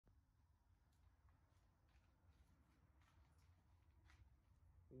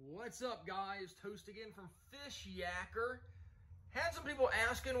What's up, guys? Toast again from Fishyaker. Had some people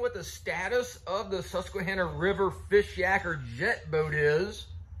asking what the status of the Susquehanna River Fishyaker jet boat is.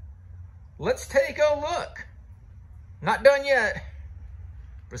 Let's take a look. Not done yet,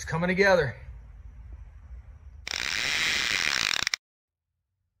 but it's coming together.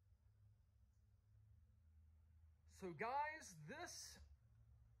 So guys, this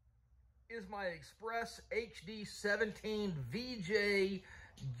is my Express HD 17 VJ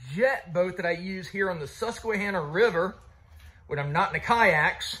jet boat that I use here on the Susquehanna River when I'm not in the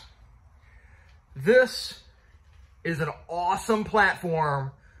kayaks. This is an awesome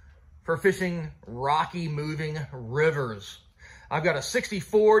platform for fishing rocky moving rivers. I've got a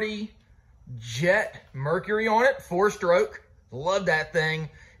 60-40 jet Mercury on it, 4-stroke. Love that thing.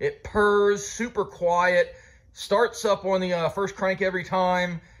 It purrs, super quiet, starts up on the first crank every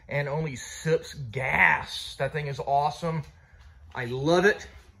time, and only sips gas. That thing is awesome. I love it.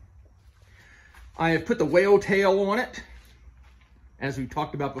 I have put the whale tail on it, as we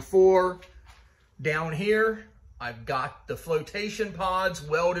talked about before. Down here, I've got the flotation pods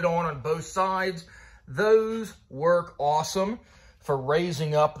welded on both sides. Those work awesome for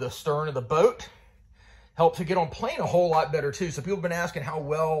raising up the stern of the boat. Helps it get on plane a whole lot better too. So people have been asking how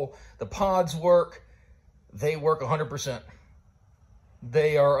well the pods work. They work 100%.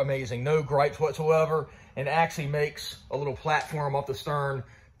 They are amazing, no gripes whatsoever, and actually makes a little platform off the stern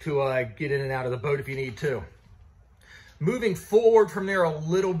to get in and out of the boat if you need to. Moving forward from there a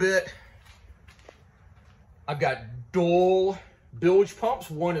little bit, I've got dual bilge pumps.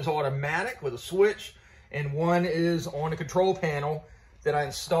 One is automatic with a switch, and one is on the control panel that I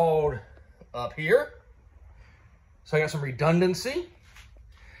installed up here. So I got some redundancy.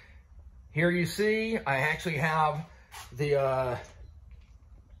 Here you see, I actually have the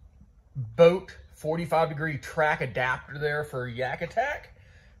boat 45-degree track adapter there for yak attack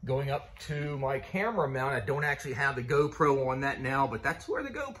going up to my camera mount. I don't actually have the GoPro on that now, but that's where the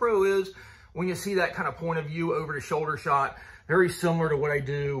GoPro is when you see that kind of point of view over the shoulder shot. Very similar to what I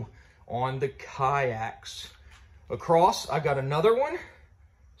do on the kayaks. Across, I've got another one.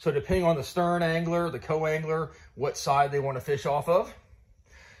 So depending on the stern angler, the co-angler, what side they want to fish off of.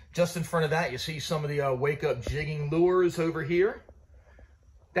 Just in front of that, you see some of the wake up jigging lures over here.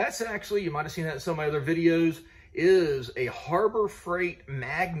 That's actually, you might have seen that in some of my other videos, is a Harbor Freight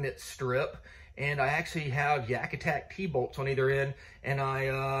magnet strip. And I actually have yak attack T-bolts on either end, and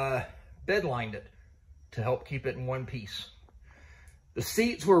I bed lined it to help keep it in one piece. The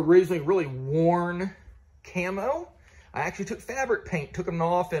seats were originally really worn camo. I actually took fabric paint, took them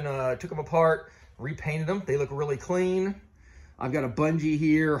off and took them apart, repainted them. They look really clean. I've got a bungee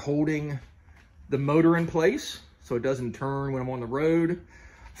here holding the motor in place so it doesn't turn when I'm on the road.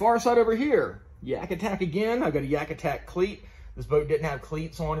 Far side over here, yak attack again. I've got a yak attack cleat. This boat didn't have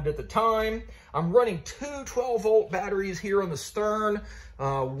cleats on it at the time. I'm running two 12-volt batteries here on the stern.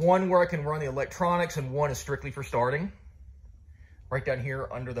 One where I can run the electronics, and one is strictly for starting. Right down here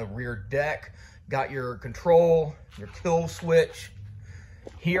under the rear deck, got your control, your kill switch.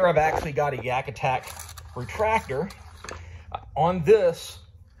 Here I've actually got a yak attack retractor. On this,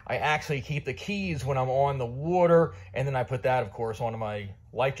 I actually keep the keys when I'm on the water, and then I put that, of course, onto my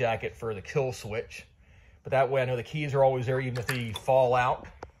life jacket for the kill switch. But that way I know the keys are always there even if they fall out.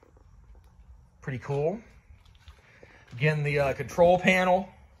 Pretty cool. Again, the control panel,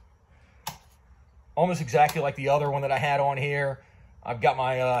 almost exactly like the other one that I had on here. I've got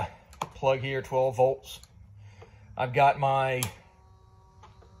my plug here, 12 volts. I've got my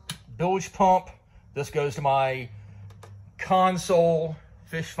bilge pump. This goes to my console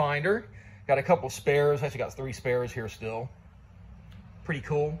fish finder. Got a couple spares. Actually got 3 spares here still. Pretty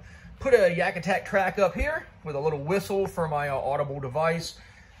cool. Put a yak attack track up here with a little whistle for my audible device.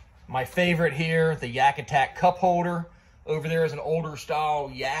 My favorite here, the yak attack cup holder. Over there is an older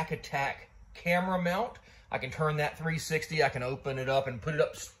style yak attack camera mount. I can turn that 360. I can open it up and put it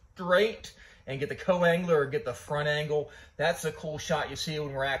up straight and get the co-angler or get the front angle. That's a cool shot you see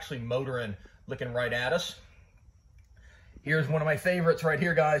when we're actually motoring, looking right at us. Here's one of my favorites right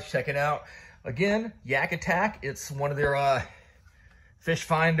here, guys. Check it out. Again, yak attack. It's one of their fish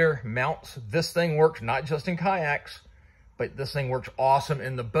finder mounts. This thing works not just in kayaks, but this thing works awesome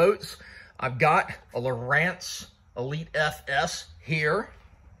in the boats. I've got a Lowrance Elite FS here,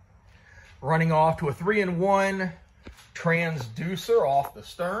 running off to a 3-in-1 transducer off the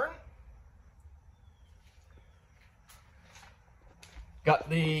stern. Got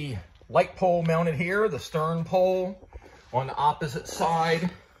the light pole mounted here, the stern pole. On the opposite side,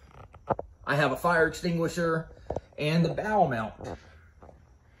 I have a fire extinguisher and the bow mount.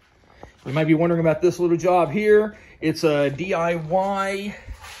 You might be wondering about this little job here. It's a DIY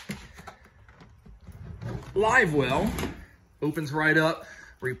live well. Opens right up.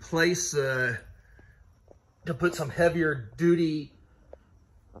 Replace to put some heavier duty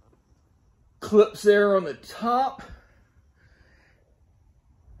clips there on the top.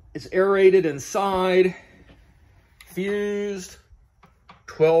 It's aerated inside, fused,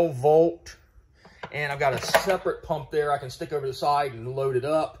 12 volt, and I've got a separate pump there I can stick over the side and load it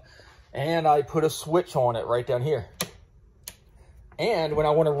up. And I put a switch on it right down here. And when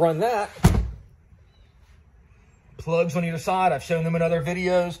I want to run that, plugs on either side. I've shown them in other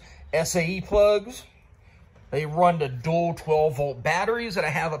videos. SAE plugs. They run to dual 12 volt batteries that I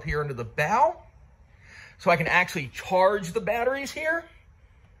have up here under the bow. So I can actually charge the batteries here,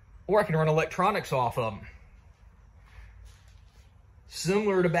 or I can run electronics off of them.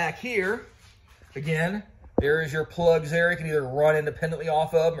 Similar to back here, again, there's your plugs there. You can either run independently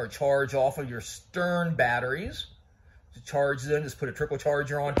off of them or charge off of your stern batteries. To charge them, just put a triple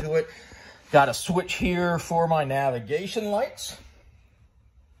charger onto it. Got a switch here for my navigation lights.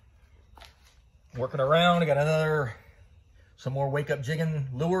 Working around, I got some more wake up jigging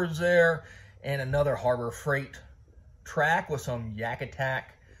lures there, and another Harbor Freight track with some Yak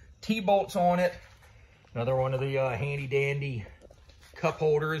Attack T-bolts on it. Another one of the handy dandy cup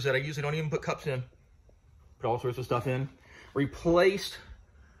holders that I usually don't even put cups in. Put all sorts of stuff in. Replaced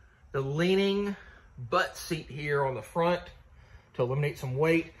the leaning butt seat here on the front to eliminate some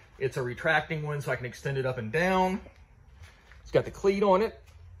weight. It's a retracting one, so I can extend it up and down. It's got the cleat on it.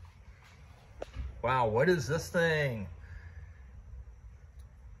 Wow, what is this thing?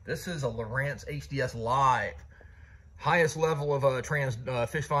 This is a Lowrance HDS Live. Highest level of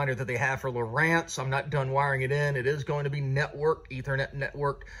fish finder that they have for Lowrance. I'm not done wiring it in. It is going to be networked, Ethernet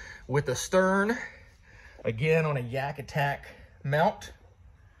networked with the stern. Again, on a Yak Attack mount,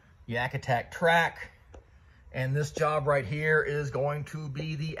 Yak Attack track. And this job right here is going to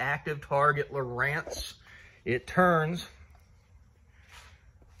be the active target Lowrance. It turns.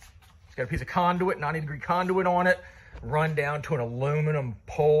 It's got a piece of conduit, 90-degree conduit on it, run down to an aluminum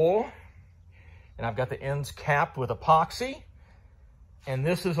pole. And I've got the ends capped with epoxy. And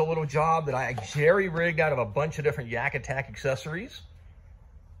this is a little job that I jerry-rigged out of a bunch of different Yak Attack accessories.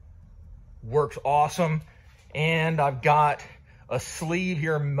 Works awesome. And I've got a sleeve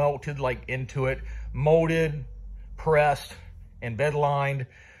here melted like into it, molded, pressed, and bed lined.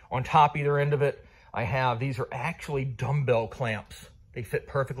 On top either end of it, I have, these are actually dumbbell clamps. They fit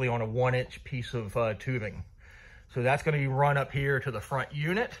perfectly on a 1-inch piece of tubing. So that's going to be run up here to the front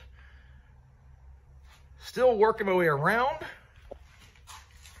unit. Still working my way around.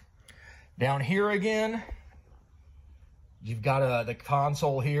 Down here again, you've got the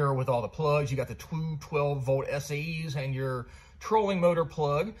console here with all the plugs. You got the two 12-volt SAEs and your trolling motor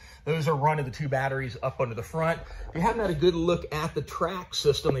plug. Those are running the two batteries up under the front. If you haven't had a good look at the track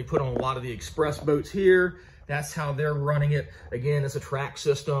system they put on a lot of the express boats here, that's how they're running it. Again, it's a track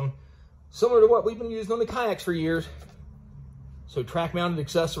system similar to what we've been using on the kayaks for years. So track mounted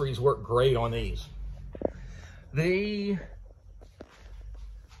accessories work great on these. The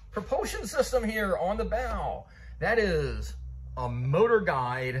propulsion system here on the bow, that is a Motor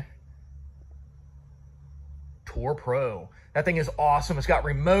Guide Tour Pro. That thing is awesome. It's got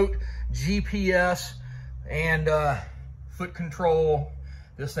remote, GPS, and foot control.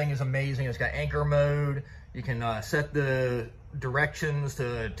 This thing is amazing. It's got anchor mode. You can set the directions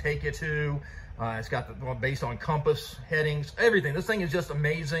to take you to. It's got the one based on compass, headings, everything. This thing is just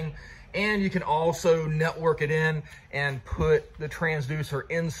amazing. And you can also network it in and put the transducer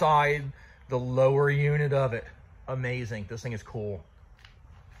inside the lower unit of it. Amazing. This thing is cool.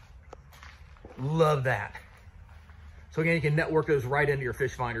 Love that. So again, you can network those right into your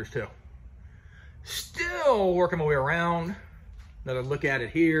fish finders too. Still working my way around. Another look at it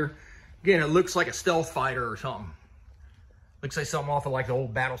here. Again, it looks like a stealth fighter or something. Looks like something off of like the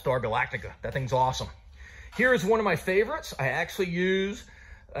old Battlestar Galactica. That thing's awesome. Here's one of my favorites. I actually use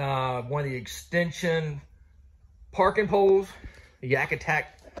one of the extension parking poles, the Yak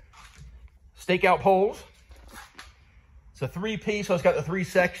Attack stakeout poles. It's a 3-piece, so it's got the 3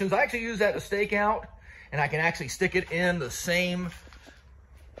 sections. I actually use that to stake out, and I can actually stick it in the same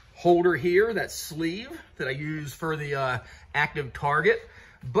holder here, that sleeve that I use for the active target,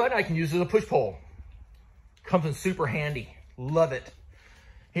 but I can use it as a push pole. Comes in super handy. Love it.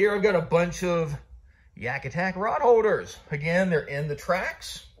 Here I've got a bunch of Yak Attack rod holders. Again, they're in the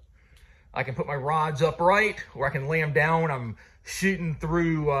tracks. I can put my rods upright, or I can lay them down when I'm shooting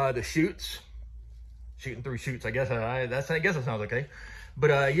through the chutes. Shooting through chutes, I guess. I guess that sounds okay.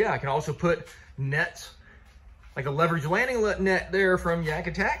 But yeah, I can also put nets, like a leverage landing net there from Yak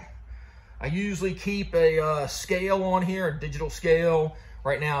Attack. I usually keep a scale on here, a digital scale.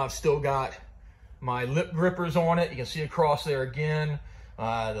 Right now, I've still got my lip grippers on it. You can see across there again,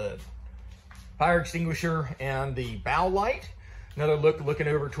 the fire extinguisher and the bow light. Another look looking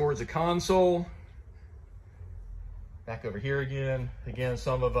over towards the console. Back over here again. Again,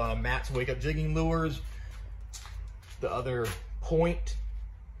 some of Matt's wake up jigging lures. The other point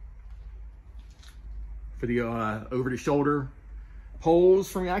for the over the shoulder poles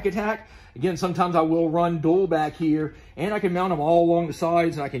from Yak Attack. Again, sometimes I will run dual back here, and I can mount them all along the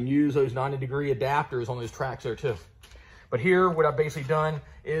sides, and I can use those 90-degree adapters on those tracks there too. But here, what I've basically done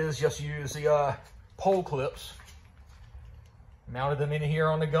is just use the pole clips, mounted them in here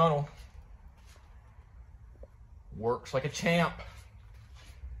on the gunnel. Works like a champ.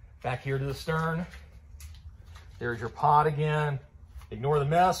 Back here to the stern. There's your pod again. Ignore the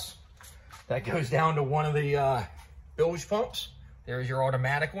mess. That goes down to one of the bilge pumps. There's your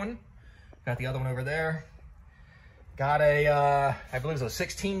automatic one. Got the other one over there. Got a, I believe it's a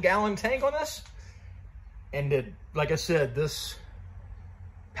 16-gallon tank on this. And like I said, this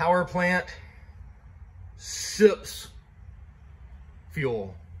power plant sips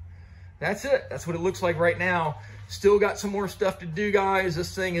fuel. That's it. That's what it looks like right now. Still got some more stuff to do, guys.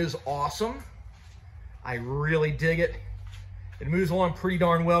 This thing is awesome. I really dig it. It moves along pretty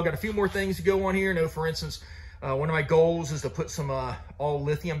darn well. Got a few more things to go on here. No, for instance, one of my goals is to put some all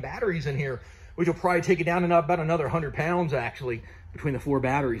lithium batteries in here, which will probably take it down to about another 100 pounds, actually, between the 4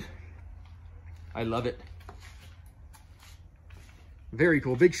 batteries. I love it. Very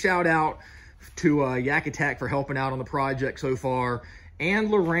cool. Big shout out to Yak Attack for helping out on the project so far, and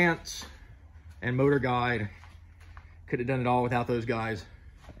Lowrance and Motor Guide. Could have done it all without those guys.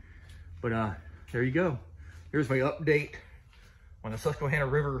 But there you go. Here's my update on the Susquehanna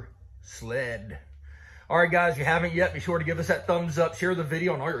River sled. All right, guys, if you haven't yet, be sure to give us that thumbs up, share the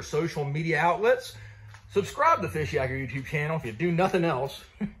video on all your social media outlets, subscribe to the Fishyaker YouTube channel if you do nothing else,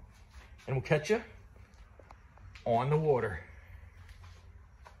 and we'll catch you on the water.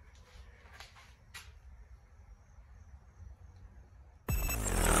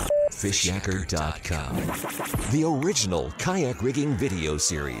 Fishyaker.com, the original kayak rigging video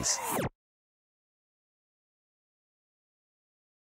series.